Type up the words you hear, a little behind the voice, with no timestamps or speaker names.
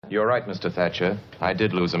You're right, Mr. Thatcher. I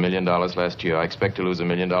did lose $1 million last year. I expect to lose $1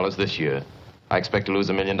 million this year. I expect to lose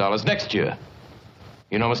 $1 million next year.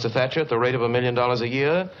 You know, Mr. Thatcher, at the rate of $1 million a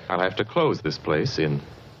year, I'll have to close this place in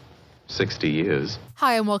 60 years.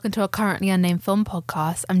 Hi, and welcome to our currently unnamed film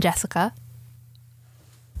podcast. I'm Jessica.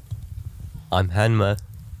 I'm Hanmer.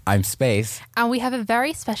 I'm Space. And we have a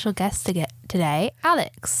very special guest today,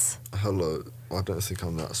 Alex. Hello. I don't think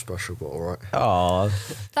I'm that special, but alright.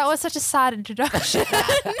 Aww. That was such a sad introduction.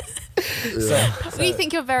 Yeah. We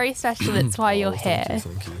think you're very special, that's why you're here.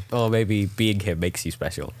 Thank you. Or maybe being here makes you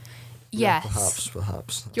special. Yes. Yeah,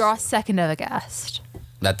 perhaps. You're our second ever guest.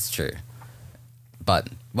 That's true. But,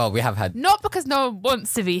 well, we have had... Not because no one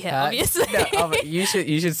wants to be here, obviously. No, you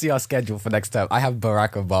should see our schedule for next time. I have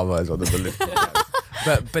Barack Obama as one of the listeners.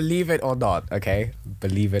 But believe it or not, okay?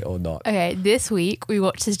 Believe it or not. Okay, this week we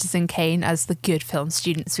watched Citizen Kane as the good film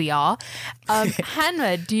students we are.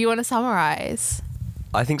 Hanmer, do you want to summarise?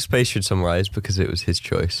 I think Space should summarise because it was his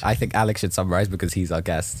choice. I think Alex should summarise because he's our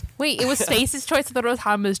guest. Wait, it was Space's choice? I thought it was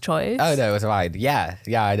Hanmer's choice. Oh, no, it was mine. Yeah,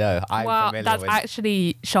 I know. Wow, that's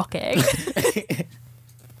actually shocking.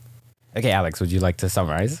 Okay, Alex, would you like to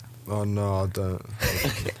summarise? Oh, no, I don't.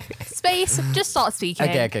 Space, just start speaking.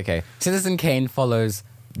 Okay. Citizen Kane follows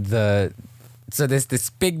So there's this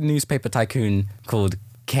big newspaper tycoon called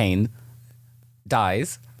Kane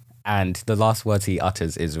dies, and the last words he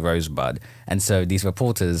utters is Rosebud. And so these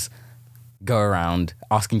reporters go around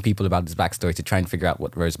asking people about his backstory to try and figure out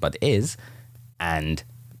what Rosebud is, and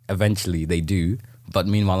eventually they do, but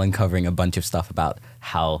meanwhile uncovering a bunch of stuff about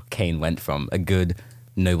how Kane went from a good,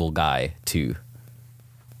 noble guy to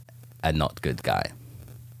a not good guy.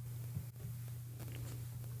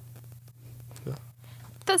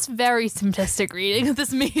 That's very simplistic reading of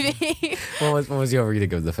this movie. What was your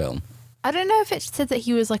reading of the film? I don't know if it said that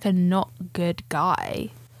he was like a not good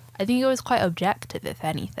guy. I think it was quite objective, if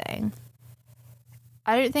anything.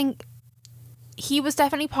 I don't think... He was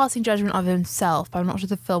definitely passing judgment of himself, but I'm not sure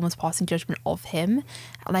the film was passing judgment of him.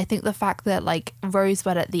 And I think the fact that, like,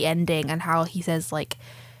 Rosebud at the ending and how he says, like,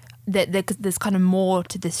 that there's kind of more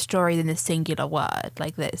to this story than this singular word,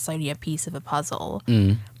 like that it's only a piece of a puzzle.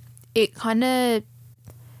 It kind of...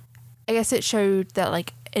 I guess it showed that,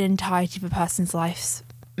 like, an entirety of a person's life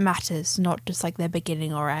matters, not just, like, their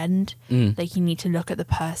beginning or end. Like, you need to look at the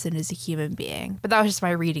person as a human being. But that was just my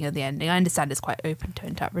reading of the ending. I understand it's quite open to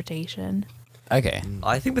interpretation. Okay.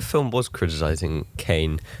 I think the film was criticising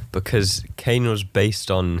Kane because Kane was based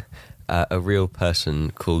on a real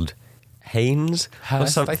person called Haynes or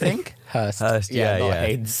Hurst, something. I think. Hurst. Yeah.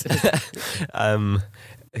 Haynes.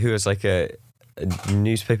 Who was like a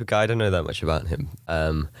newspaper guy. I don't know that much about him.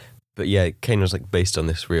 But yeah, Kane was like based on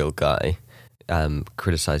this real guy,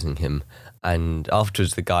 criticising him. And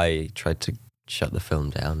afterwards the guy tried to shut the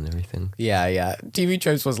film down and everything. Yeah. TV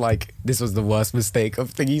Tropes was like, this was the worst mistake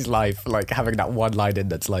of Thingy's life, like having that one line in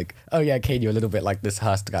that's like, oh yeah, Kane, you're a little bit like this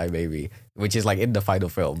Hurst guy maybe, which is like in the final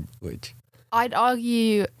film, which... I'd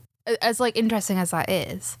argue, as like interesting as that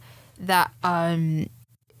is, that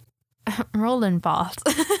rolling fast,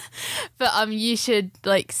 but you should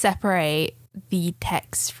like separate the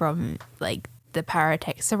text from like the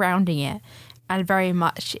paratext surrounding it, and very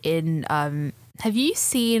much in have you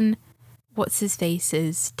seen what's his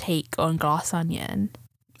face's take on Glass Onion?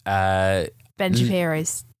 Ben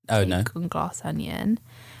Shapiro's take on Glass Onion,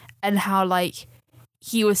 and how like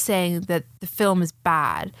he was saying that the film is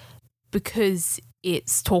bad because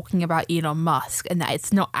it's talking about Elon Musk and that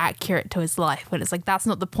it's not accurate to his life, when it's like that's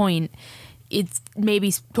not the point. It's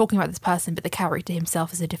maybe talking about this person, but the character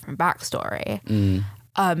himself is a different backstory.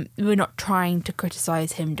 We're not trying to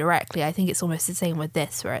criticize him directly. I think it's almost the same with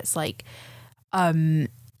this, where it's like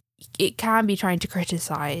it can be trying to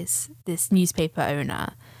criticize this newspaper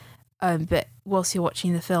owner, but whilst you're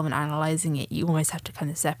watching the film and analysing it, you almost have to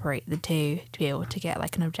kind of separate the two to be able to get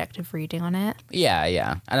like an objective reading on it.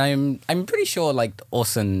 Yeah. And I'm pretty sure like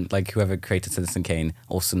Orson, like whoever created Citizen Kane,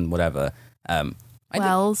 Orson whatever,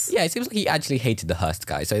 Welles. It seems like he actually hated the Hurst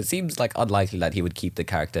guy, so it seems like unlikely that he would keep the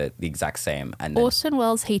character the exact same. And then, Orson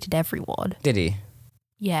Welles hated everyone. did he?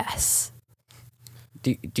 Yes.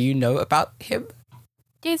 Do you know about him?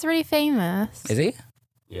 He's really famous. Is he?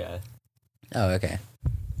 Yeah. Oh, okay.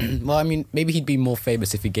 Well, I mean, maybe he'd be more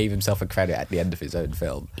famous if he gave himself a credit at the end of his own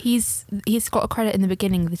film. He's got a credit in the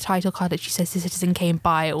beginning. The title card actually says Citizen Kane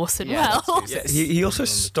by Orson Welles. Yeah, he also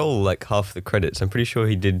stole like half the credits. I'm pretty sure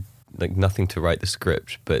he did like nothing to write the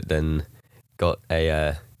script, but then got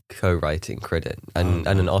a co-writing credit and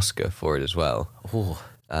an Oscar for it as well. Ooh.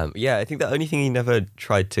 Yeah, I think the only thing he never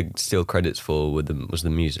tried to steal credits for was the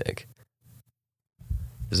music.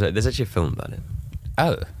 There's actually a film about it.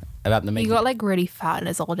 Oh, About the He making. got like really fat in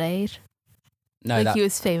his old age. No, Like that, he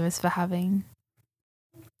was famous for having,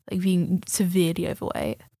 like being severely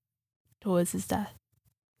overweight towards his death.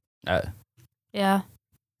 oh, Yeah.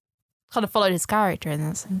 Kind of followed his character in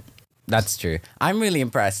that sense. that's true. I'm really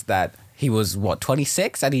impressed that he was,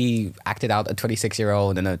 26? And he acted out a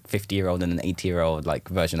 26-year-old and a 50-year-old and an 80-year-old like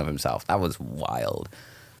version of himself. That was wild.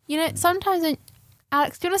 You know, sometimes when,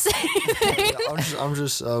 Alex, do you want to say anything? I'm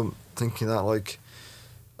just thinking that, like,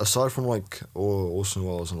 aside from, like, Orson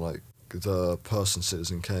Welles and, like, the person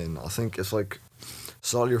Citizen Kane, I think it's, like,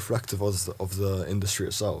 slightly reflective of the industry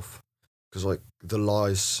itself. Because, like, the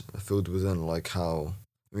lies filled within, like, how,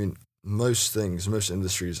 I mean, most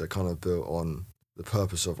industries are kind of built on the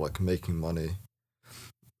purpose of, like, making money.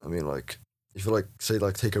 I mean, like, if you, like, say,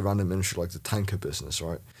 like, take a random industry like the tanker business,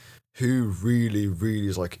 right? Who really, really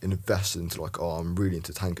is, like, invested into, like, oh, I'm really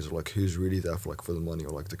into tankers, or, like, who's really there for, like, for the money,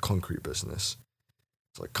 or, like, the concrete business.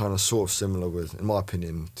 It's, like, kind of sort of similar with, in my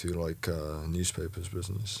opinion, to, like, newspapers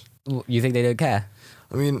business. You think they don't care?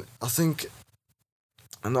 I mean, I think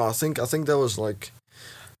there was, like,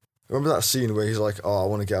 remember that scene where he's like, oh, I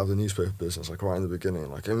want to get out of the newspaper business, like, right in the beginning.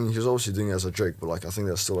 Like, I mean, he was obviously doing it as a joke, but, like, I think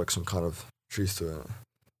there's still, like, some kind of truth to it,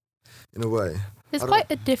 in a way. There's quite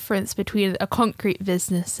a difference between a concrete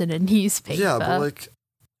business and a newspaper. Yeah, but, like,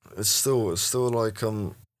 it's still, like, I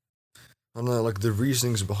don't know, like, the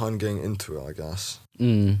reasonings behind getting into it, I guess.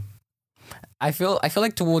 I feel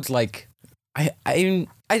like towards, like, I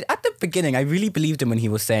at the beginning I really believed him when he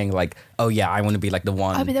was saying, like, oh yeah, I want to be like the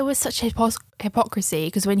one. Oh, but there was such hypocrisy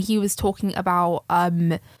because when he was talking about,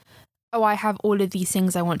 oh, I have all of these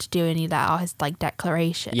things I want to do, and he let out his like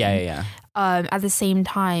declaration. Yeah. At the same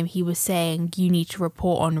time, he was saying you need to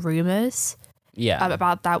report on rumors. Yeah.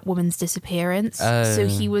 About that woman's disappearance. So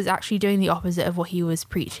he was actually doing the opposite of what he was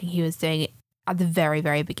preaching. He was doing it at the very,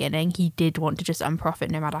 very beginning. He did want to just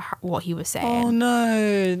unprofit no matter what he was saying. Oh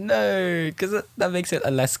no, because that makes it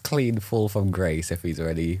a less clean fall from grace if he's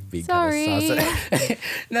already being Sorry. kind of sus.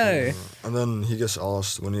 No. And then he gets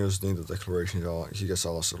asked, when he was doing the declaration, he gets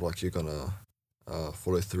asked, like, you're gonna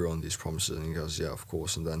follow through on these promises, and he goes, yeah, of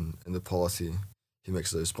course. And then in the party, he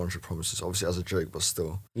makes those bunch of promises, obviously as a joke, but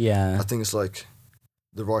still. Yeah. I think it's like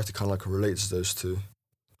the writer kind of like relates those two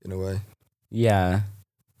in a way. Yeah.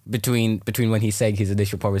 Between when he's saying his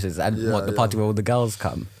initial promises and the party where all the girls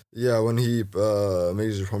come. Yeah, when he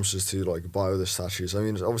makes his promises to like buy all the statues. I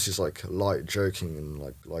mean, obviously it's like light joking and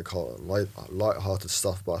light-hearted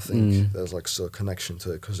stuff, but I think there's like still a connection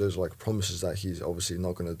to it because there's like promises that he's obviously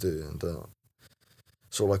not going to do, and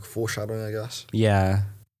sort of like foreshadowing, I guess. Yeah.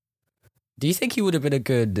 Do you think he would have been a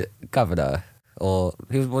good governor, or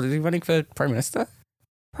was he running for prime minister?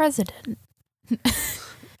 President.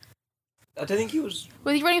 I don't think he was.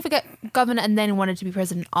 Was he running for governor and then wanted to be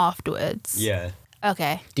president afterwards? Yeah.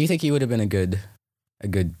 Okay. Do you think he would have been a good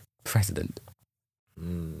president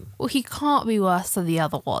Well, he can't be worse than the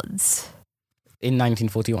other ones. in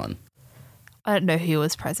 1941? I don't know who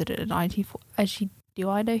was president in 1940. Actually, do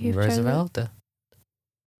I know who was Roosevelt?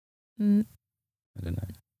 president? I don't know.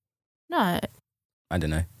 No. I don't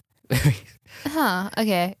know. Huh,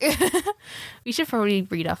 okay. We should probably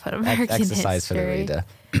read up on American Exercise for the history. reader.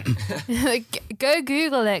 Go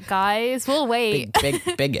Google it, guys. We'll wait.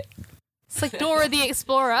 Big it. It's like Dora the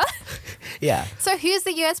Explorer. Yeah. So who's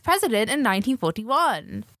the US president in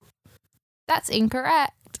 1941? That's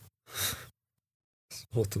incorrect.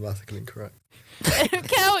 Automatically incorrect. I don't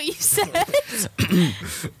care what you said.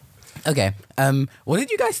 Okay. What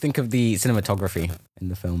did you guys think of the cinematography in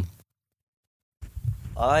the film?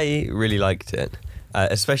 I really liked it,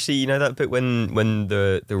 especially that bit when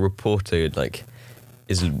the reporter like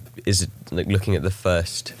is like looking at the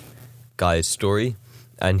first guy's story,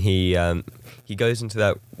 and he goes into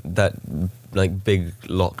that like big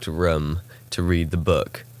locked room to read the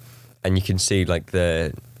book, and you can see like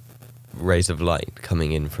the rays of light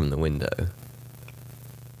coming in from the window.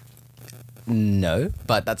 No,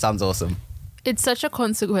 but that sounds awesome. It's such a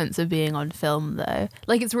consequence of being on film, though.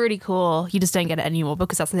 Like, it's really cool. You just don't get it anymore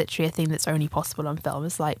because that's literally a thing that's only possible on film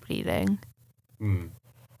is light bleeding.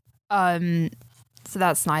 So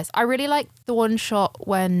that's nice. I really like the one shot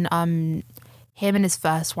when him and his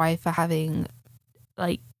first wife are having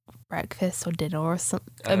like breakfast or dinner or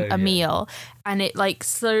a meal, and it like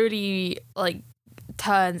slowly like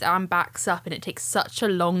turns and backs up, and it takes such a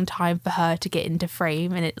long time for her to get into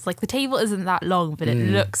frame, and it's like the table isn't that long, but it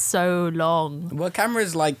looks so long. Well,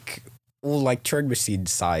 cameras like all like Turing machine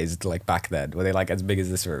sized like back then. Were they like as big as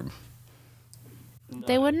this room? No.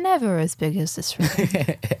 They were never as big as this room.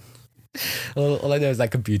 All I know is that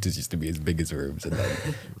computers used to be as big as rooms, and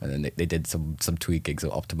then they did some tweaking, some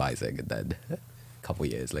optimizing, and then couple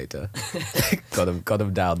years later. got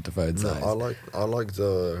him down to phone size. I like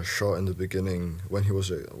the shot in the beginning when he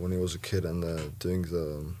was a kid and they're doing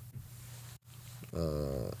the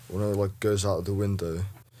when it like goes out the window.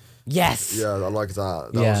 Yes. Yeah, I like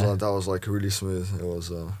that. That was like really smooth. It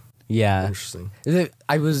was interesting.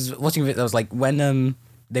 I was watching it. I was like when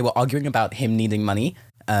they were arguing about him needing money.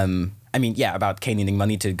 About Kane needing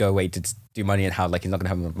money to go away to do money and how like he's not gonna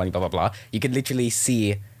have enough money. Blah blah blah. You can literally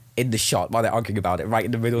see in the shot while they're arguing about it, right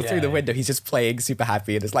in the middle through the window, he's just playing super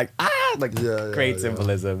happy and it's like great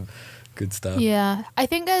symbolism, good stuff. Yeah, I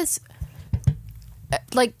think there's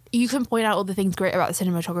like you can point out all the things great about the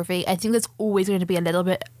cinematography. I think there's always going to be a little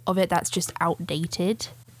bit of it that's just outdated.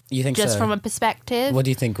 You think just so? from a perspective? What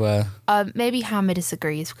do you think were? Maybe Hanmer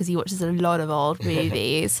disagrees because he watches a lot of old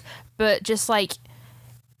movies, but just like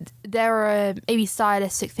there are maybe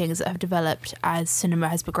stylistic things that have developed as cinema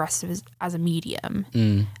has progressed as a medium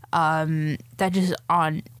that just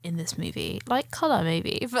aren't in this movie, like color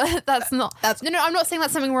maybe, but no, I'm not saying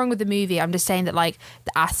that's something wrong with the movie. I'm just saying that like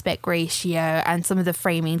the aspect ratio and some of the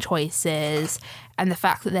framing choices and the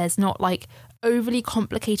fact that there's not like overly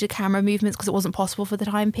complicated camera movements because it wasn't possible for the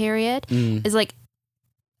time period is like,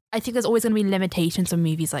 I think there's always going to be limitations on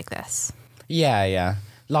movies like this. Yeah.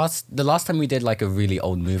 The last time we did like a really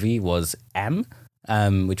old movie was M,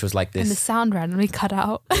 which was like this. And the sound randomly cut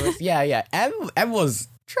out. M was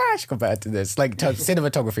trash compared to this, like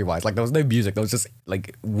cinematography wise. Like there was no music. There was just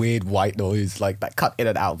like weird white noise, like that cut in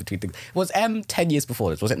and out between things. Was M 10 years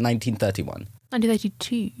before this? Was it 1931?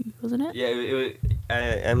 1932, wasn't it? Yeah,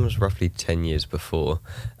 M was roughly 10 years before.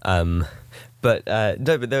 But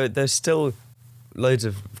there's still loads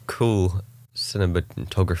of cool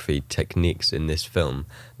cinematography techniques in this film.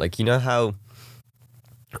 Like, you know how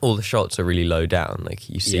all the shots are really low down, like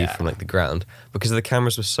you see from like the ground, because the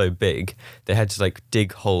cameras were so big, they had to like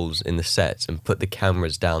dig holes in the sets and put the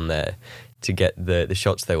cameras down there to get the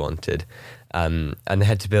shots they wanted, and they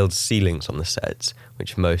had to build ceilings on the sets,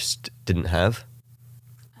 which most didn't have.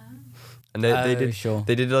 And they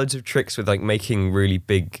did loads of tricks with like making really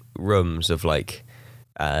big rooms of like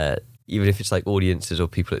even if it's like audiences or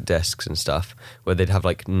people at desks and stuff, where they'd have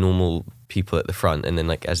like normal people at the front, and then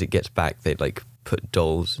like as it gets back, they'd like put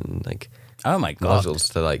dolls and like nozzles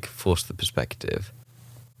to like force the perspective.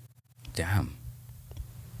 Damn.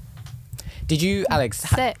 Did you, Alex?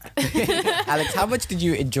 Sick. Alex, how much did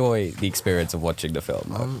you enjoy the experience of watching the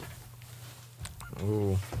film?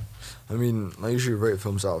 I mean, I usually rate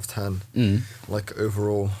films out of 10. Like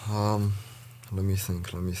overall, let me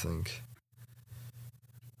think.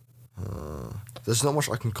 There's not much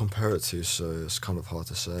I can compare it to, so it's kind of hard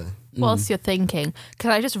to say. Whilst you're thinking, can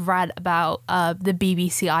I just rant about the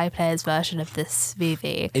BBC iPlayers version of this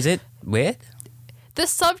movie? Is it weird? The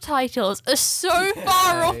subtitles are so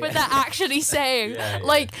far off what they're actually saying.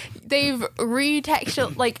 Like, they've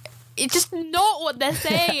retextured, like, it's just not what they're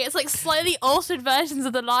saying. It's like slightly altered versions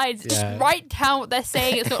of the lines. Just write down what they're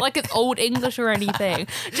saying. It's not like it's old English or anything.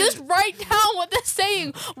 Just write down what they're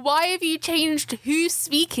saying. Why have you changed who's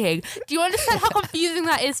speaking? Do you understand how confusing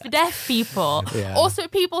that is for deaf people? Yeah. Also,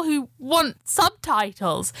 people who want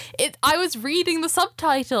subtitles. I was reading the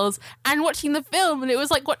subtitles and watching the film, and it was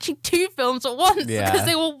like watching two films at once because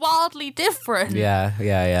they were wildly different. Yeah.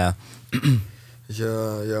 Yeah.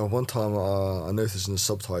 One time I noticed in the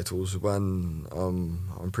subtitles when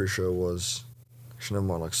I'm pretty sure it was, actually never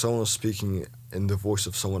mind, like someone was speaking in the voice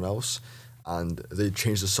of someone else, and they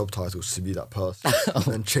changed the subtitles to be that person, and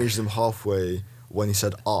then changed them halfway when he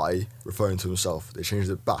said "I," referring to himself. They changed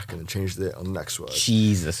it back and then changed it on the next word.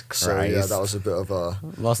 Jesus Christ! So yeah, that was a bit of a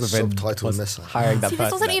subtitle mishap. Hiring that See, this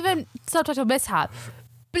person. wasn't even subtitle mishap.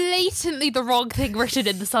 Blatantly the wrong thing written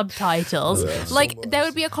in the subtitles. Like, there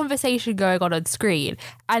would be a conversation going on screen,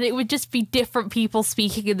 and it would just be different people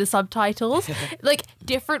speaking in the subtitles. Like,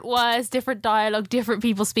 different words, different dialogue, different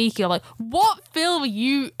people speaking. I'm like, what film are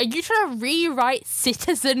you trying to rewrite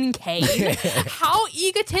Citizen Kane? How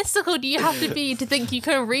egotistical do you have to be to think you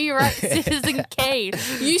can rewrite Citizen Kane?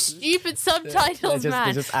 You stupid subtitles, man.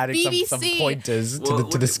 They're just adding BBC, some pointers to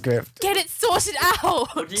the script. get it sorted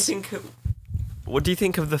out. What do you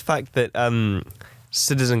think of the fact that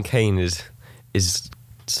Citizen Kane is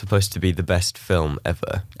supposed to be the best film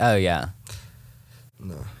ever? Oh yeah.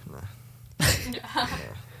 No.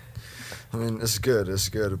 I mean, it's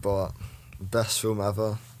good, but best film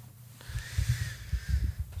ever?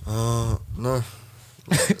 No,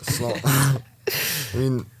 it's not. I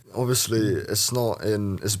mean, obviously, it's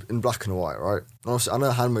in black and white, right? Obviously, I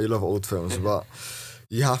know, Hanmer, you love old films, but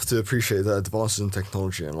you have to appreciate the advances in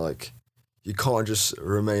technology, and like, you can't just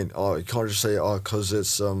say, because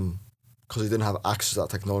because he didn't have access to that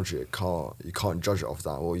technology, you can't judge it off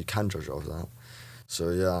that, or you can judge it off that.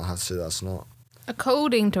 So yeah, I have to say that's not.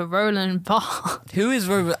 According to Roland Barthes. Who is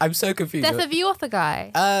Roland? I'm so confused. Death of the Author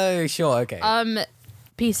guy. Oh, sure, okay.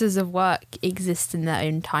 Pieces of work exist in their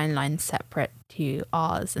own timeline separate to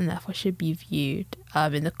ours and therefore should be viewed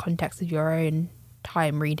in the context of your own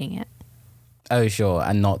time reading it. Oh, sure,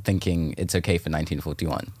 and not thinking it's okay for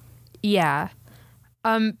 1941. Yeah.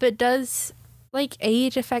 But does, like,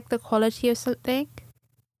 age affect the quality of something?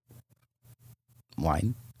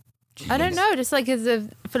 Wine? I don't know, just like as a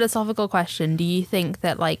philosophical question, do you think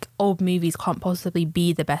that like old movies can't possibly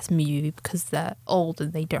be the best movie because they're old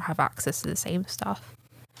and they don't have access to the same stuff?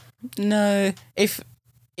 No. If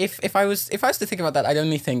I was to think about that, I'd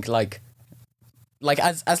only think like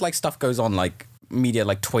as like stuff goes on, like media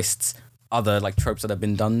like twists other like tropes that have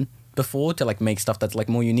been done before to like make stuff that's like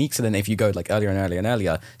more unique. So then if you go like earlier and earlier and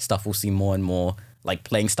earlier, stuff will seem more and more like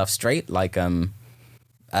playing stuff straight, like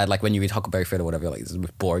when you read Huckleberry Finn or whatever, like it's the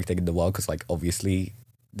most boring thing in the world because like obviously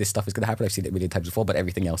this stuff is going to happen. I've seen it a million times before, but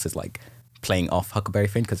everything else is like playing off Huckleberry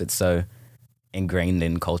Finn because it's so ingrained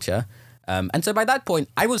in culture. And so by that point,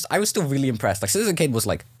 I was still really impressed. Like Citizen Kane was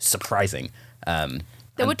like surprising.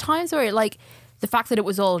 There were times where like the fact that it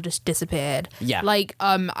was all just disappeared. Yeah. Like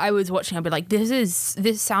I was watching, I'd be like,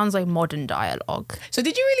 this sounds like modern dialogue. So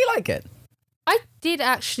did you really like it? I did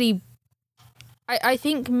actually. I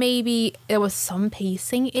think maybe there was some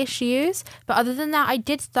pacing issues, but other than that, I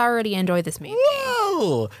did thoroughly enjoy this movie.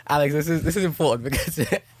 Whoa! Alex, this is important because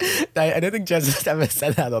I don't think Jez has ever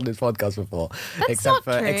said that on this podcast before. That's not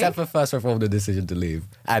true. Except for First Reform, The Decision to Leave,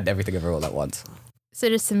 and Everything Ever All at Once. So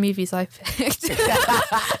just some movies I picked.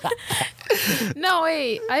 No,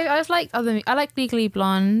 wait. I've liked other. I like Legally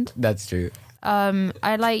Blonde. That's true.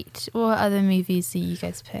 I liked what other movies that you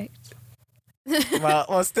guys picked.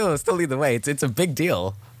 well, still either way, it's a big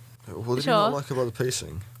deal. What did you not like about the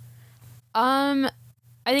pacing? I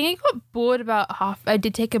think I got bored about half. I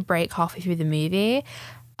did take a break halfway through the movie,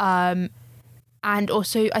 and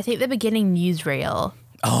also I think the beginning newsreel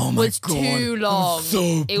was too long.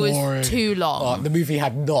 So it boring. was too long. Oh, the movie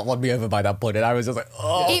had not won me over by that point, and I was just like,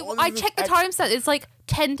 oh. I checked the time set. It's like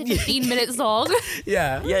 10 to 15 minutes long.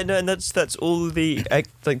 Yeah. Yeah, no, and that's all the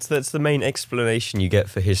that's the main explanation you get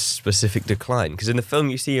for his specific decline. Because in the film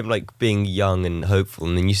you see him like being young and hopeful,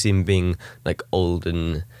 and then you see him being like old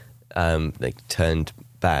and like turned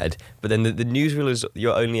bad. But then the newsreel is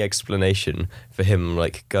your only explanation for him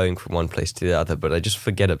like going from one place to the other. But I just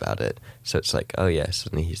forget about it. So it's like, oh yeah,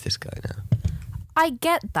 suddenly he's this guy now. I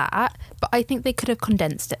get that, but I think they could have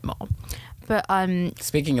condensed it more. But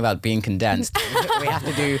speaking about being condensed, we have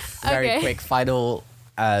to do very quick final.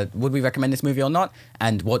 Would we recommend this movie or not?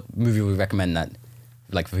 And what movie would we recommend that,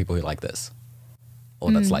 like for people who like this,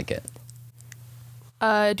 or that's like it? Do you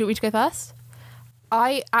want me to go first?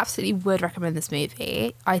 I absolutely would recommend this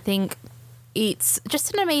movie. I think it's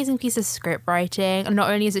just an amazing piece of script writing. And not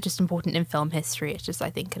only is it just important in film history, it's just, I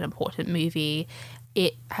think, an important movie.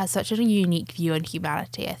 It has such a unique view on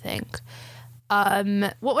humanity, I think.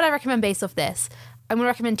 What would I recommend based off this? I'm going to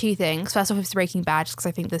recommend two things. First off, it's Breaking Bad, just because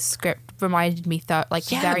I think the script reminded me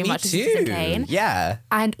very much of Citizen Kane. Yeah.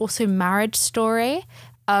 And also Marriage Story,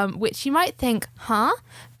 which you might think, huh?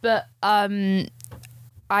 But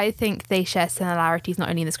I think they share similarities not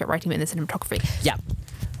only in the script writing but in the cinematography. Yeah.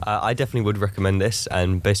 I definitely would recommend this,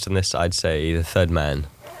 and based on this, I'd say The Third Man.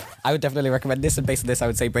 I would definitely recommend this, and based on this, I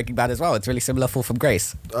would say Breaking Bad as well. It's really similar, Fall from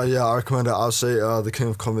Grace. Yeah, I recommend it. I'll say The King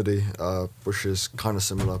of Comedy, which is kind of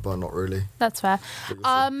similar, but not really. That's fair.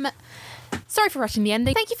 Sorry for rushing the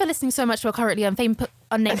ending. Thank you for listening so much to our currently unnamed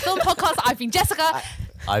film podcast. I've been Jessica.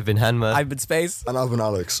 I've been Hanmer. I've been Space. And I've been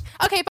Alex. Okay.